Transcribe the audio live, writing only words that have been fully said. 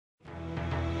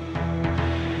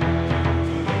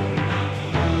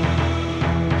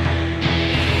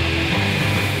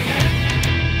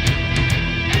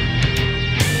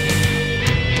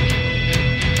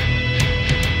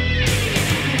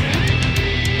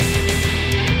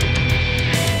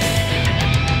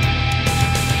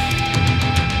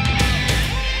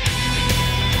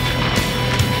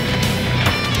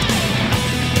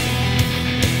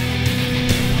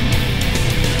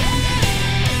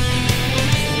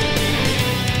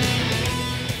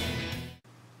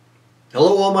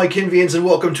Hello all my Kinvians and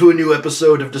welcome to a new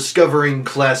episode of Discovering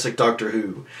Classic Doctor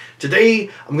Who. Today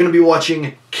I'm going to be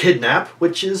watching Kidnap,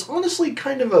 which is honestly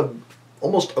kind of a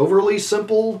almost overly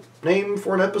simple name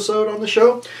for an episode on the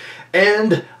show,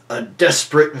 and A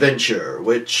Desperate Venture,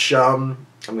 which I'm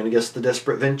going to guess the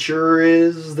Desperate Venture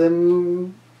is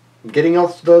them getting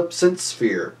off the Sense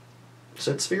Sphere,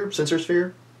 that's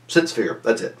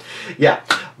it. Yeah,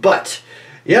 but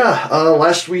yeah,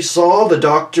 last we saw the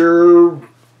Doctor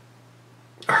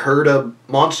heard a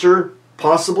monster,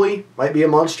 possibly. Might be a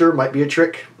monster, might be a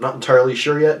trick. Not entirely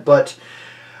sure yet, but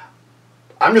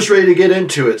I'm just ready to get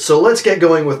into it. So let's get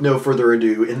going with no further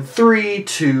ado. In 3,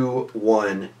 2,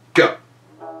 1, go.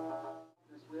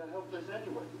 We are helpless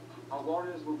anyway. Our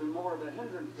warriors will be more of a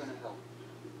hindrance than a help.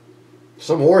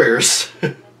 Some warriors.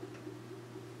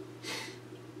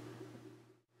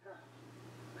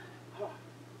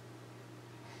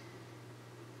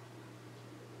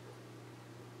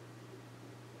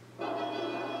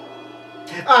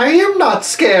 I am not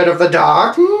scared of the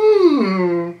dark.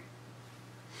 You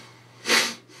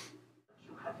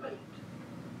have made.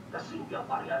 The senior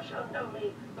warrior shall know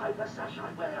me by the sash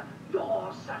I wear,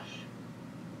 your sash.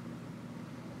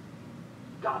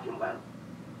 Guard him well.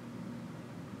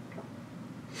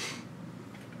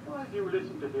 Why do you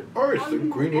listen to him? I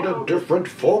think we need a different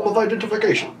form of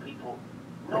identification. People,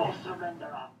 no surrender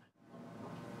up.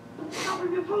 Stop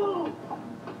him, you fool!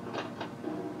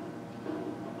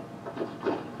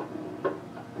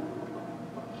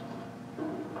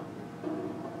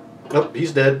 Nope,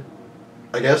 he's dead,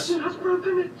 I guess. He has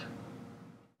broken it.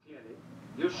 Clearly.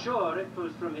 You sure it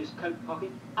was from his coat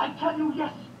pocket? I tell you,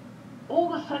 yes. All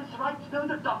the Sensorites know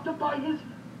the doctor by his...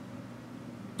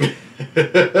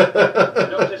 The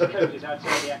doctor's coat is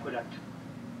outside the aqueduct.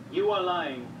 You are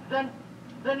lying. Then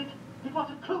it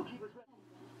was a cloak he was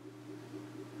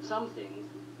wearing. Some things,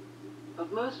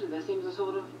 but mostly there seems a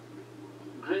sort of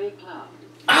grey cloud.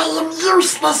 I am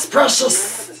useless,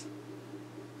 precious!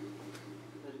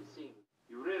 That it seems.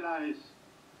 You realize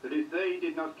that if they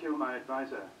did not kill my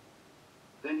advisor,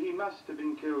 then he must have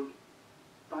been killed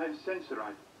by a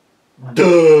Sensorite.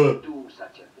 Duh! Do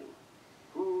such a thing.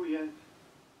 Who, yes?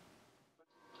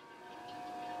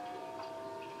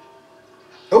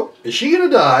 Oh, is she gonna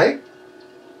die?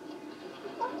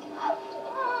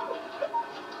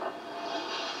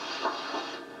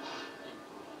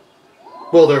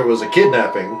 Well, there was a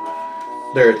kidnapping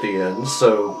there at the end,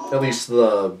 so at least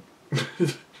the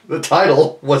the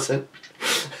title wasn't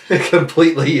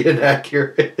completely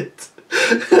inaccurate.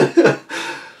 I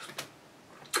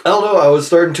don't know, I was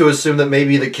starting to assume that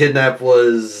maybe the kidnap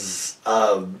was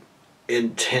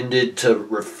intended to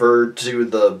refer to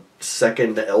the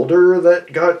second elder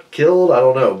that got killed. I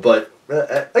don't know, but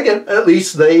again, at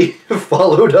least they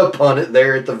followed up on it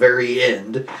there at the very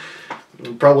end.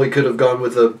 Probably could have gone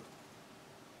with a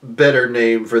better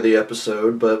name for the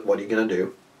episode, but what are you gonna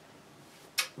do?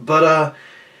 But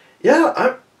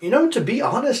yeah, to be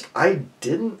honest, I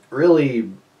didn't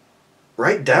really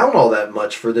write down all that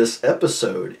much for this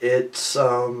episode. It's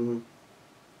not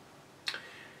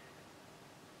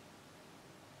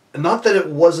that it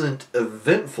wasn't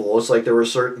eventful. It's like there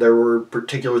were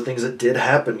particular things that did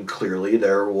happen. Clearly,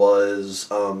 there was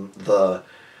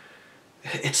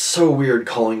it's so weird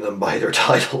calling them by their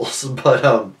titles,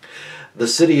 but the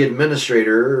city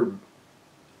administrator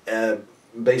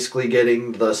basically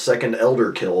getting the second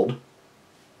elder killed,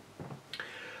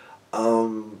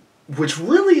 which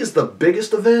really is the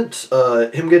biggest event,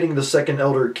 him getting the second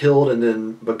elder killed and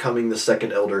then becoming the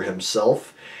second elder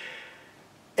himself.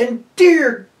 And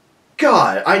dear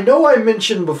God, I know I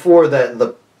mentioned before that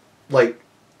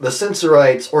the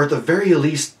Sensorites, or at the very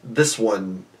least this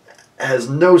one, has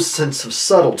no sense of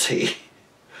subtlety.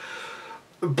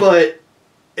 But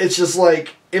it's just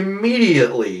like,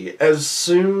 immediately, as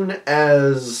soon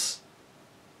as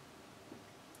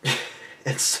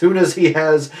he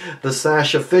has the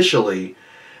sash officially,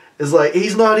 is like,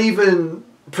 he's not even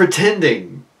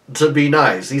pretending to be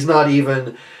nice. He's not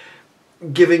even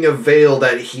giving a veil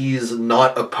that he's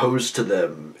not opposed to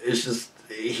them. It's just,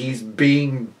 he's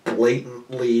being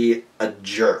blatantly a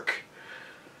jerk.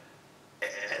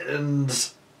 And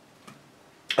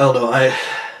I don't know,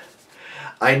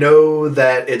 I know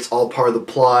that it's all part of the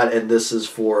plot, and this is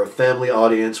for a family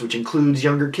audience, which includes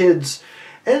younger kids.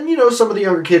 And, some of the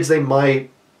younger kids, they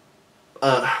might,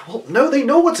 they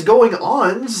know what's going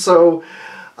on, so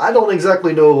I don't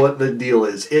exactly know what the deal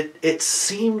is. It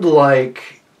seemed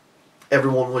like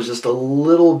everyone was just a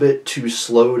little bit too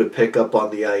slow to pick up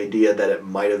on the idea that it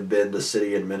might have been the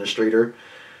city administrator.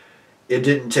 It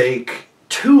didn't take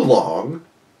too long,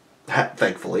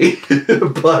 thankfully,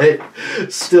 but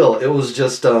still, it was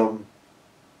just,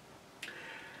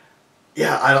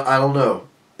 yeah, I don't know.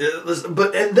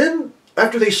 And then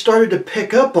after they started to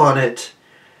pick up on it,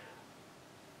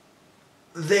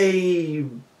 they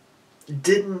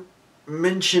didn't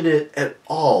mention it at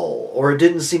all, or it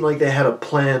didn't seem like they had a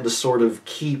plan to sort of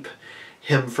keep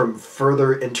him from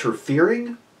further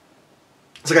interfering.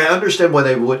 It's like, I understand why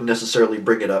they wouldn't necessarily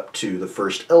bring it up to the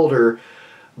First Elder,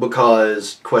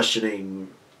 because questioning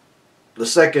the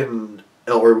second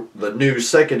or the new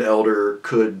second Elder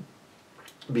could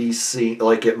be seen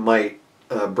like it might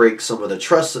break some of the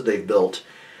trust that they've built.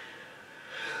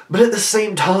 But at the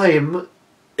same time,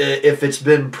 if it's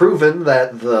been proven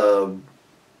that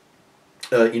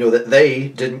that they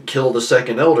didn't kill the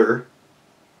second Elder,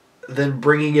 then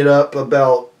bringing it up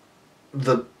about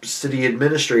the city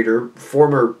administrator,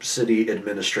 former city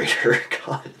administrator,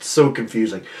 God, it's so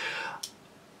confusing.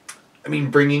 I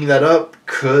mean, bringing that up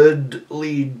could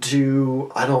lead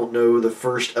to, I don't know, the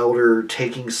First Elder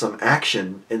taking some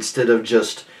action instead of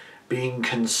just being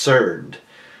concerned.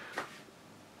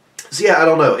 So yeah, I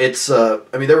don't know. It's, I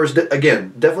mean, there was,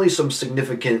 again, definitely some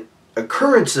significant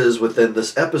occurrences within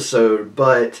this episode,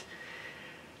 but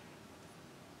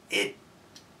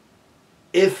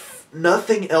if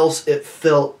nothing else, it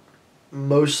felt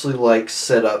mostly like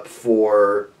setup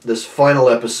for this final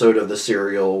episode of the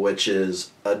serial, which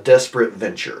is a desperate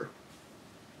venture.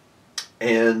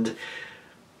 And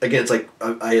again, it's like,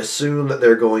 I assume that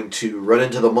they're going to run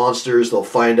into the monsters, they'll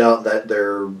find out that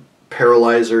their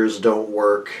paralyzers don't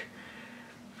work,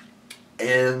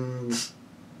 and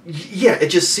yeah, it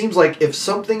just seems like if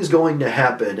something's going to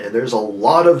happen, and there's a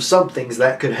lot of somethings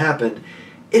that could happen,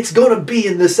 it's going to be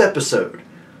in this episode.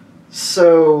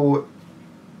 So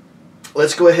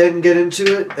let's go ahead and get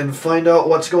into it and find out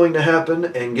what's going to happen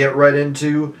and get right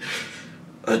into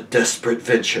a desperate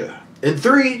venture. In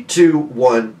 3, 2,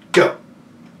 1, go!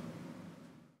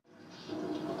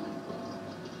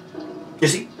 You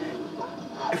see,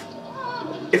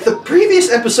 if the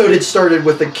previous episode had started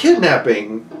with the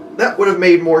kidnapping, that would have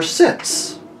made more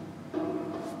sense.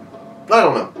 I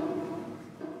don't know.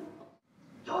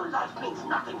 Your life means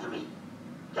nothing to me.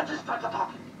 Let us strike a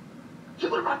bargain. You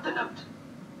will write the note.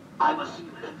 I will see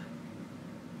you live.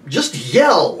 Just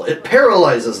yell! It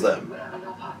paralyzes them.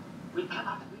 We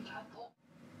cannot reach her.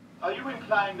 Are you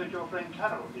implying that your friend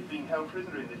Carole is being held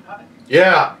prisoner in this palace?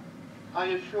 Yeah. I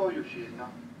assure you she is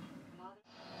not.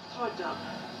 Throw it down.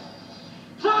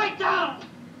 Throw it down!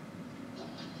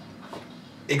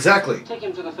 Exactly. Take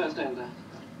him to the First Elder.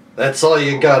 That's all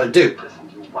you gotta do. Listen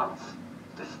to you once.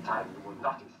 This time you will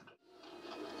not escape.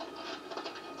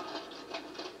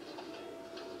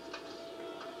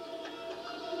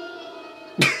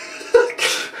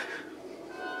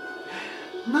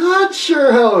 Not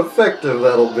sure how effective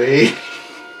that'll be. How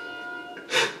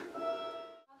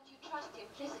would you trust him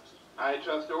physically? I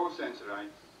trust all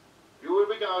Sensorites. You will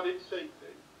regard it safely.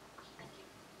 Thank you.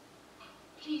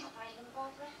 Please find him,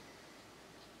 Barbara.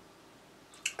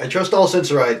 I trust all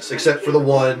Sensorites except for the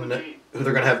one who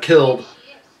they're gonna have killed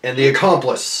She is. and the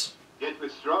accomplice. Yet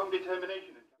with strong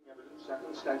determination and Evidence,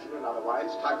 circumstantial and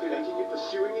otherwise, calculating it,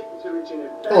 pursuing it until it's in a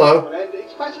Hello. end.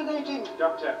 It's fascinating,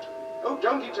 Doctor. Oh,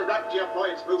 don't interrupt, dear boy.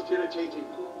 It's most irritating.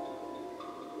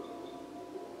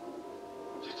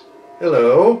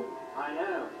 Hello. I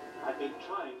know. I've been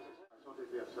trying to... I thought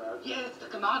it'd be absurd. Yes, the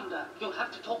commander. You'll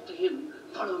have to talk to him.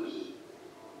 Follow me.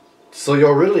 So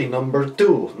you're really number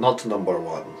 2, not number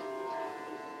 1.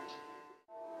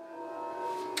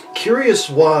 Curious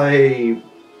why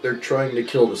they're trying to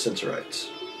kill the Sensorites.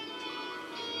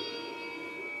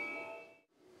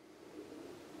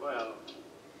 Well,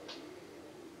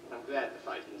 I'm glad the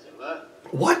fighting's over.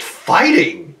 What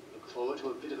fighting? Look forward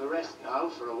to a bit of a rest now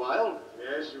for a while.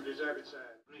 Yes, you deserve it, sir.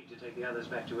 Agreed to take the others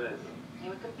back to Earth. They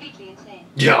were completely insane.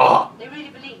 Yeah. They really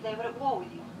believed they were at war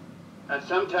with you. at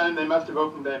some time they must have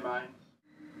opened their minds.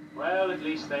 Well, at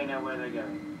least they know where they're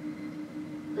going.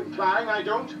 Implying I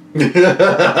don't? So you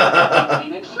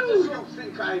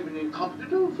think I'm an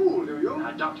incompetent old fool, do you?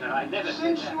 Now, Doctor, I never said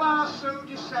Since that. you are so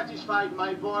dissatisfied,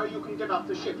 my boy, you can give up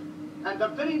the ship. And the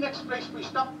very next place we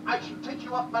stop, I shall take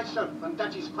you off myself, and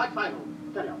that is quite final.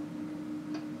 Carry on.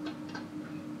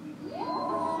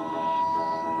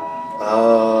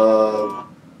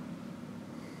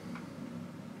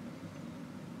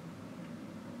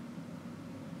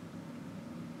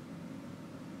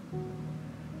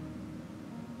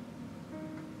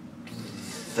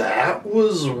 That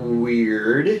was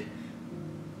weird.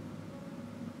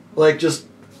 Like, just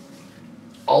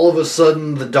all of a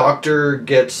sudden the Doctor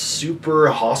gets super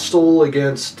hostile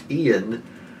against Ian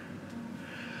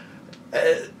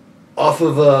off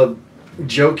of a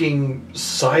joking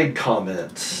side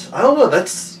comment. I don't know,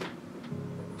 that's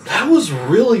that was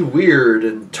really weird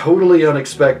and totally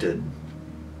unexpected.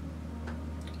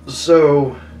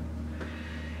 So,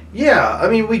 yeah, I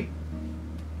mean,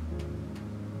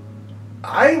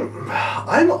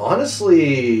 I'm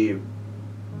honestly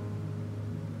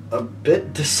a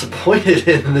bit disappointed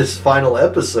in this final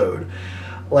episode.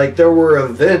 Like, there were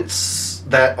events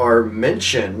that are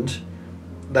mentioned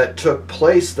that took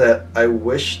place that I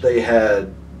wish they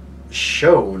had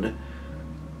shown.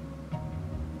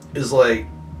 Is like,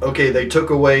 okay, they took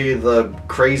away the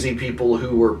crazy people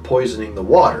who were poisoning the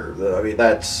water. I mean,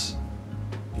 that's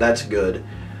good.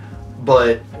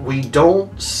 But we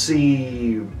don't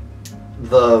see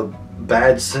the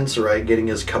bad Sensorite getting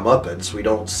his comeuppance. We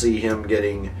don't see him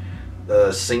getting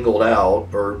singled out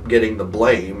or getting the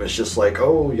blame. It's just like,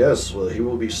 oh yes, well, he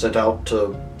will be sent out to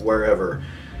wherever.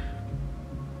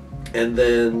 And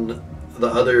then the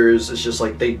others, it's just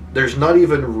like there's not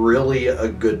even really a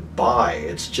goodbye.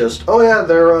 It's just, oh yeah,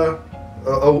 they're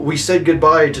we said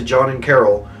goodbye to John and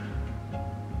Carole.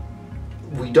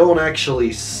 We don't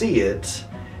actually see it.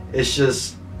 It's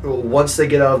just once they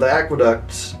get out of the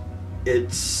aqueduct,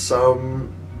 it's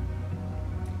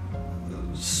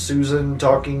Susan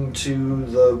talking to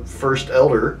the first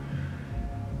elder,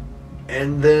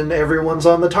 and then everyone's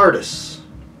on the TARDIS.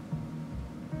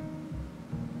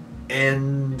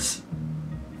 And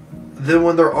then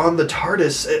when they're on the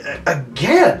TARDIS,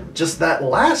 again, just that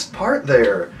last part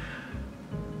there.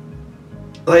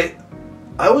 Like,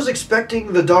 I was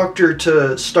expecting the Doctor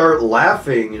to start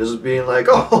laughing, just being like,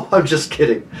 oh, I'm just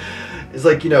kidding. It's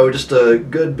like, you know, just a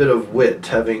good bit of wit,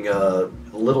 having a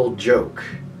little joke.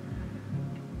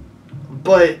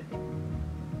 But,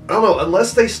 I don't know,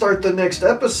 unless they start the next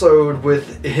episode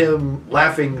with him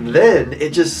laughing then,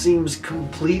 it just seems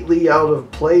completely out of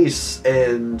place.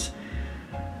 And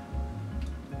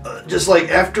just like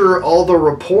after all the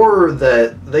rapport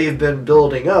that they've been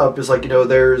building up, it's like, you know,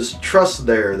 there's trust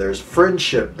there, there's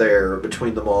friendship there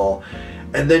between them all.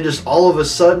 And then just all of a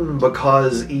sudden,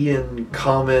 because Ian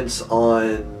comments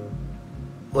on,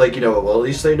 like, you know, well, at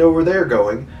least they know where they're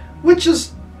going, which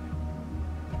is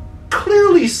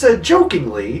clearly said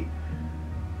jokingly,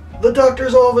 the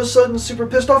Doctor's all of a sudden super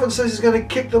pissed off and says he's going to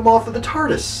kick them off of the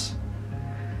TARDIS.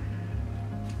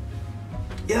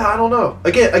 Yeah, I don't know.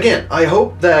 Again, I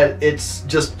hope that it's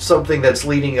just something that's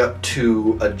leading up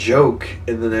to a joke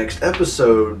in the next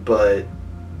episode, but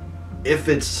if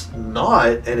it's not,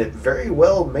 and it very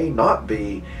well may not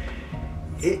be,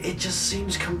 it just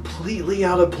seems completely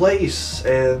out of place.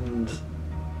 And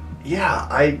yeah,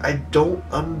 I don't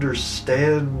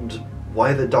understand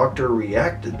why the Doctor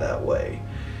reacted that way.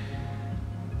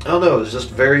 I don't know, it's just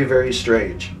very, very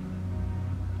strange.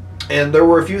 And there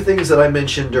were a few things that I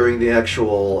mentioned during the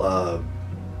actual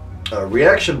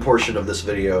reaction portion of this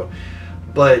video,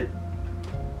 but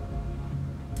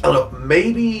I don't know,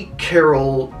 maybe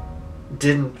Carole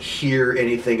didn't hear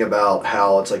anything about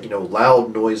how it's like, you know,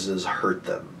 loud noises hurt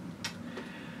them.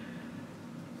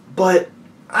 But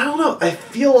I don't know, I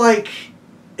feel like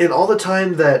in all the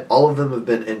time that all of them have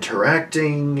been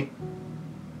interacting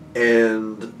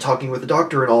and talking with the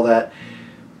Doctor and all that,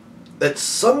 that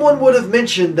someone would have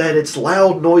mentioned that it's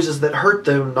loud noises that hurt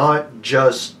them, not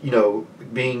just, you know,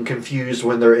 being confused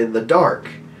when they're in the dark.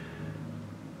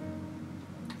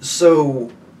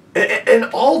 So, and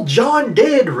all John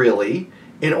did, really,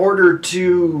 in order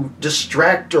to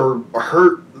distract or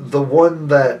hurt the one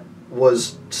that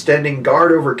was standing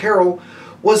guard over Carole,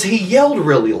 was he yelled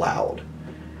really loud.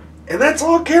 And that's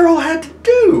all Carole had to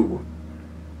do.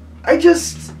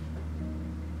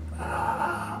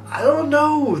 I don't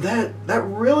know, that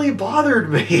really bothered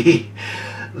me.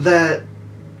 That,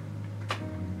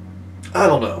 I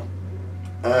don't know.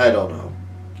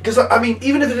 Because, I mean,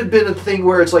 even if it had been a thing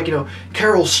where it's like, you know,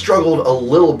 Carole struggled a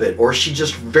little bit, or she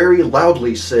just very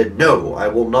loudly said, no, I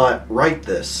will not write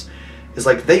this, it's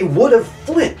like they would have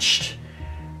flinched,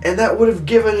 and that would have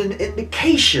given an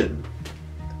indication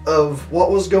of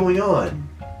what was going on.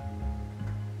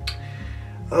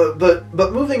 But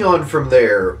moving on from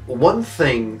there, one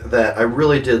thing that I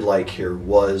really did like here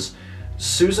was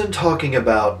Susan talking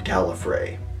about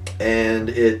Gallifrey. And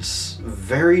it's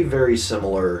very, very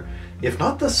similar, if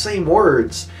not the same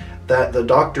words, that the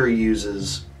Doctor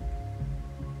uses,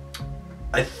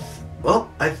 I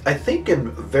think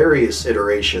in various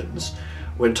iterations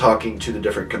when talking to the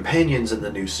different companions in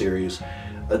the new series,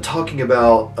 talking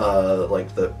about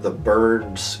like the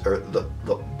burned, or the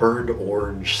burned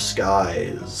orange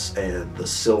skies and the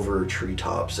silver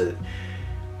treetops.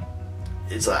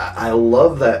 I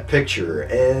love that picture,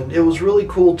 and it was really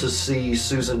cool to see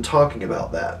Susan talking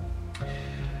about that.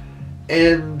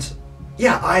 And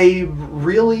yeah, I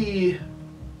really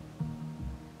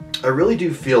I really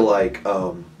do feel like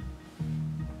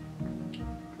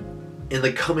in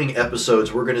the coming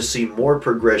episodes we're going to see more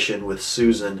progression with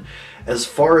Susan as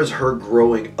far as her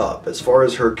growing up, as far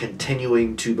as her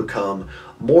continuing to become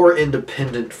more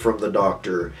independent from the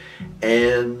Doctor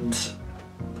and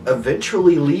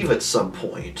eventually leave at some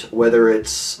point, whether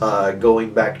it's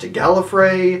going back to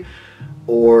Gallifrey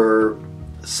or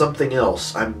something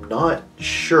else. I'm not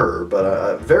sure, but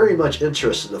I'm very much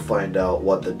interested to find out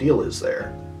what the deal is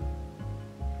there.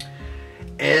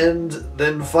 And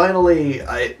then finally,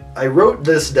 I wrote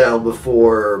this down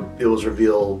before it was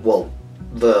revealed. Well,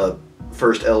 the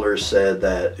First Elder said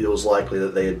that it was likely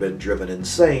that they had been driven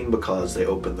insane because they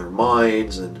opened their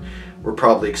minds and were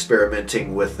probably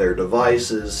experimenting with their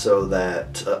devices, so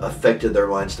that affected their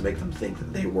minds to make them think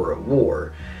that they were at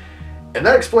war. And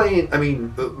that explained, I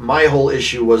mean, my whole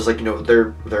issue was like, you know,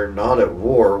 they're not at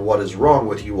war. What is wrong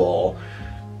with you all?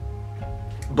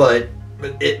 But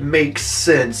it makes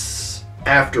sense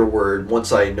afterward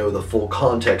once I know the full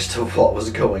context of what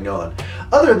was going on.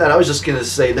 Other than that, I was just going to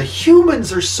say the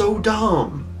humans are so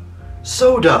dumb.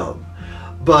 So dumb.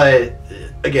 But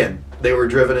again, they were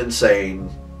driven insane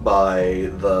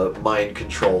by the mind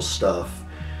control stuff.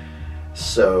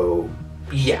 So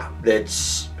yeah,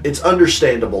 it's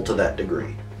understandable to that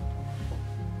degree.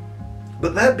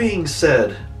 But that being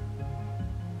said,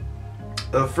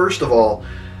 first of all,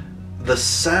 the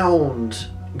sound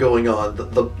going on,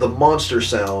 the monster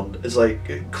sound, is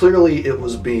like, clearly it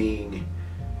was being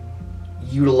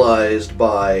utilized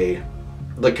by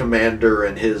the commander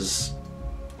and his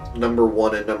number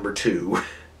 1 and number 2.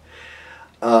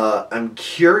 I'm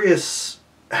curious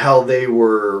how they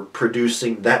were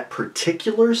producing that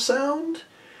particular sound.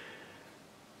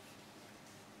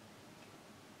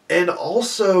 And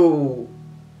also,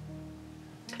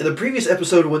 in the previous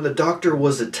episode when the Doctor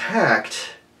was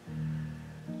attacked,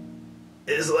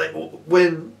 is like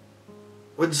when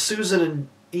Susan and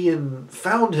Ian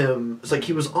found him, it's like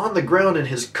he was on the ground and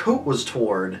his coat was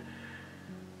torn,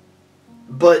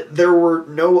 but there were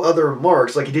no other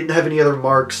marks. Like, he didn't have any other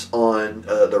marks on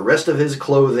the rest of his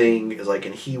clothing. It's like,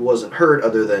 and he wasn't hurt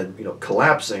other than, you know,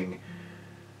 collapsing.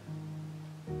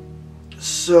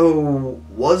 So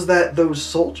was that those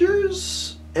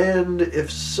soldiers? And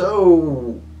if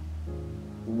so,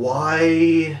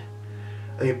 why?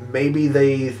 I mean, maybe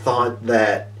they thought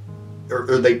that,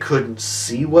 or they couldn't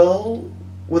see well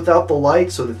without the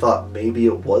light, so they thought maybe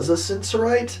it was a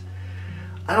Sensorite?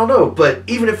 I don't know, but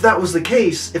even if that was the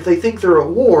case, if they think they're at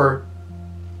war,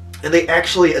 and they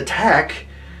actually attack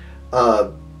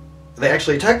the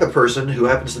person who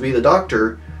happens to be the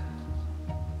Doctor,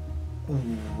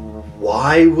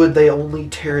 why would they only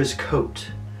tear his coat?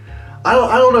 I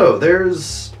don't know.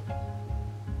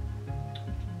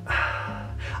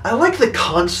 I like the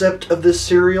concept of this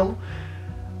serial.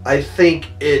 I think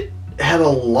it had a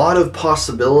lot of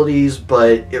possibilities,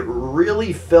 but it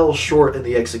really fell short in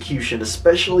the execution,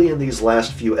 especially in these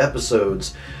last few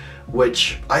episodes,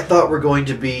 which I thought were going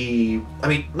to be, I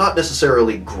mean, not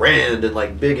necessarily grand and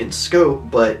like big in scope,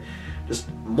 but just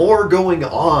more going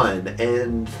on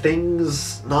and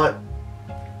things not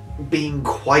being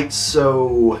quite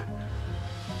so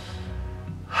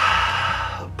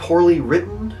poorly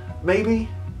written, maybe?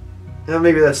 Yeah,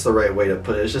 maybe that's the right way to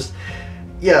put it. It's just,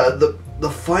 yeah, the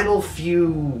final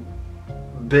few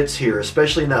bits here,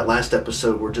 especially in that last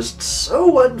episode, were just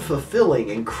so unfulfilling,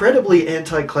 incredibly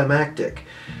anticlimactic.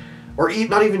 Or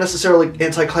not even necessarily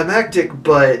anticlimactic,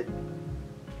 but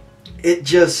it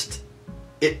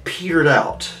petered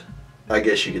out, I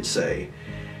guess you could say.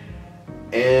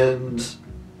 And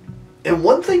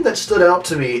one thing that stood out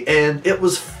to me, and it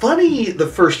was funny the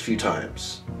first few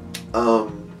times,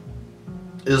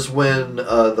 is when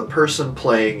the person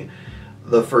playing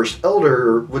the First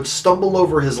Elder would stumble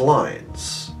over his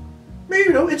lines. Maybe,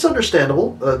 you know, it's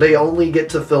understandable. They only get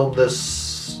to film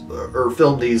this, or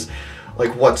film these,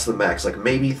 like, what's the max? Like,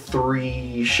 maybe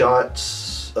 3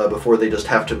 shots before they just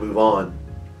have to move on.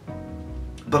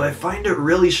 But I find it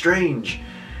really strange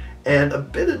and a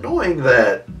bit annoying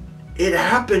that it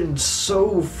happened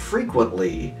so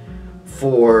frequently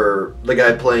for the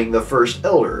guy playing the First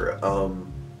Elder.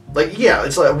 Like, yeah,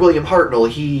 it's like William Hartnell,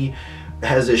 he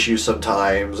has issues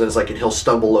sometimes, and it's like, and he'll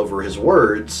stumble over his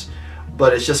words,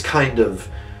 but it's just kind of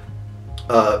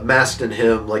masked in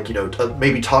him, like, you know,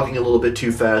 maybe talking a little bit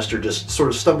too fast or just sort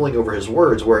of stumbling over his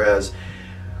words, whereas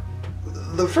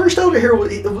the First Elder here,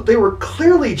 they were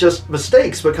clearly just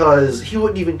mistakes, because he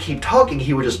wouldn't even keep talking,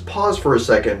 he would just pause for a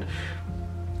second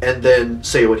and then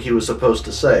say what he was supposed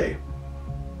to say.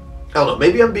 I don't know,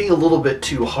 maybe I'm being a little bit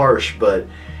too harsh, but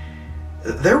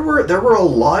there were a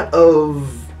lot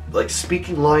of like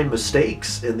speaking line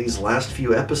mistakes in these last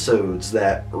few episodes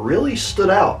that really stood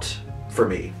out for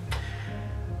me.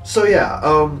 So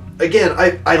yeah, again,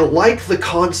 I like the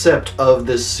concept of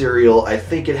this serial. I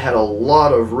think it had a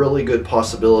lot of really good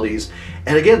possibilities.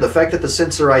 And again, the fact that the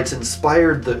Sensorites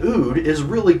inspired the Ood is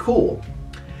really cool.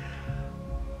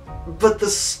 But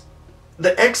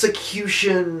the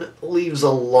execution leaves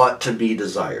a lot to be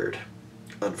desired,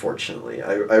 unfortunately.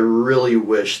 I really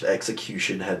wish the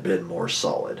execution had been more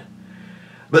solid.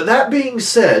 But that being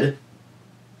said,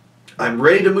 I'm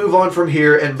ready to move on from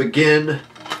here and begin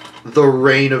the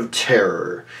Reign of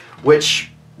Terror, which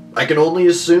I can only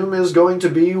assume is going to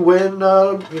be when,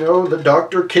 the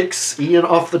Doctor kicks Ian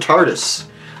off the TARDIS,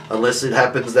 unless it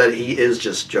happens that he is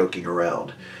just joking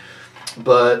around.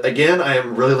 But again, I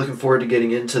am really looking forward to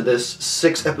getting into this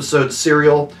 6-episode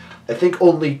serial. I think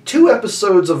only 2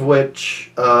 episodes of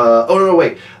which...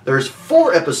 There's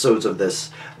 4 episodes of this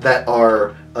that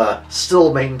are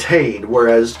still maintained,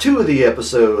 whereas 2 of the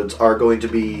episodes are going to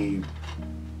be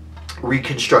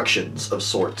reconstructions of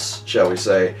sorts, shall we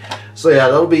say. So yeah,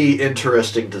 that'll be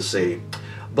interesting to see.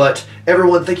 But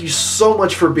everyone, thank you so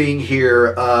much for being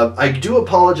here. I do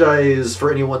apologize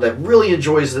for anyone that really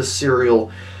enjoys this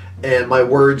serial, and my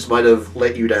words might have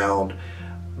let you down.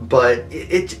 But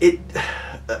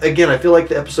again, I feel like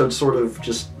the episode sort of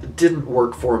just didn't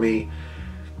work for me.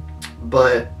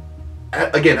 But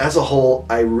again, as a whole,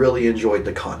 I really enjoyed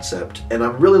the concept, and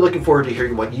I'm really looking forward to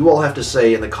hearing what you all have to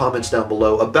say in the comments down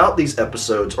below about these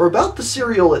episodes, or about the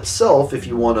serial itself if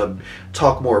you want to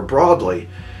talk more broadly.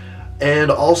 And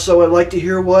also, I'd like to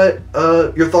hear what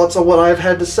your thoughts on what I've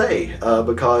had to say,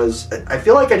 because I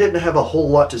feel like I didn't have a whole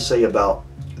lot to say about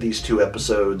these 2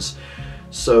 episodes.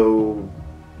 So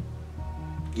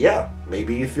yeah,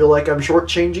 maybe you feel like I'm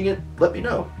shortchanging it, let me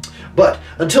know. But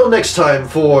until next time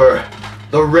for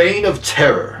The Reign of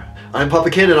Terror, I'm Papa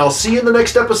Ken, and I'll see you in the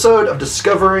next episode of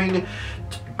Discovering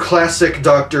Classic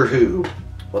Doctor Who.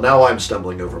 Well, now I'm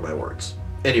stumbling over my words.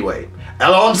 Anyway,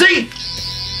 Allons-y!